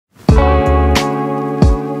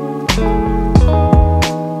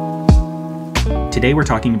Today we're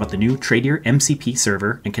talking about the new Tradier MCP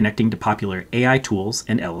server and connecting to popular AI tools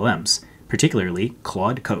and LLMs, particularly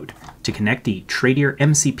Claude Code. To connect the Tradier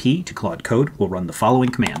MCP to Claude Code, we'll run the following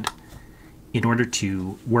command. In order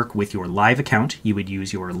to work with your live account, you would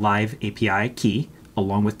use your live API key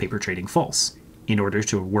along with paper trading false. In order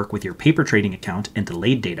to work with your paper trading account and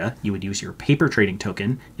delayed data, you would use your paper trading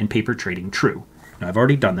token and paper trading true. Now I've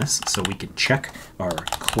already done this, so we can check our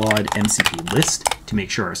Claude MCP list to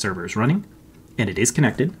make sure our server is running. And it is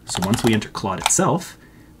connected, so once we enter Claude itself,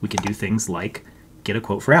 we can do things like get a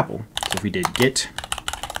quote for Apple. So if we did get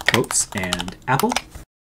quotes and Apple,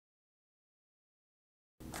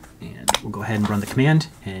 and we'll go ahead and run the command,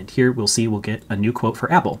 and here we'll see we'll get a new quote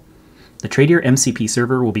for Apple. The Tradier MCP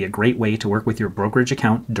server will be a great way to work with your brokerage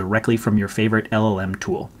account directly from your favorite LLM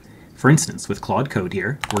tool. For instance, with Claude Code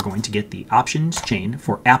here, we're going to get the options chain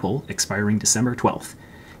for Apple expiring December 12th.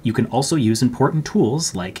 You can also use important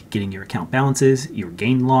tools like getting your account balances, your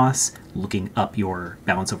gain loss, looking up your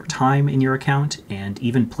balance over time in your account, and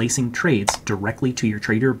even placing trades directly to your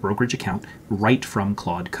Tradier brokerage account right from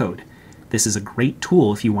Claude Code. This is a great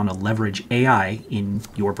tool if you want to leverage AI in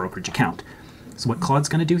your brokerage account. So what Claude's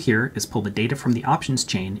going to do here is pull the data from the options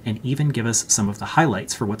chain and even give us some of the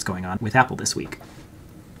highlights for what's going on with Apple this week.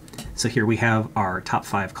 So here we have our top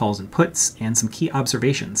 5 calls and puts and some key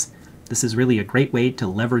observations. This is really a great way to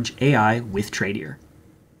leverage AI with Tradier.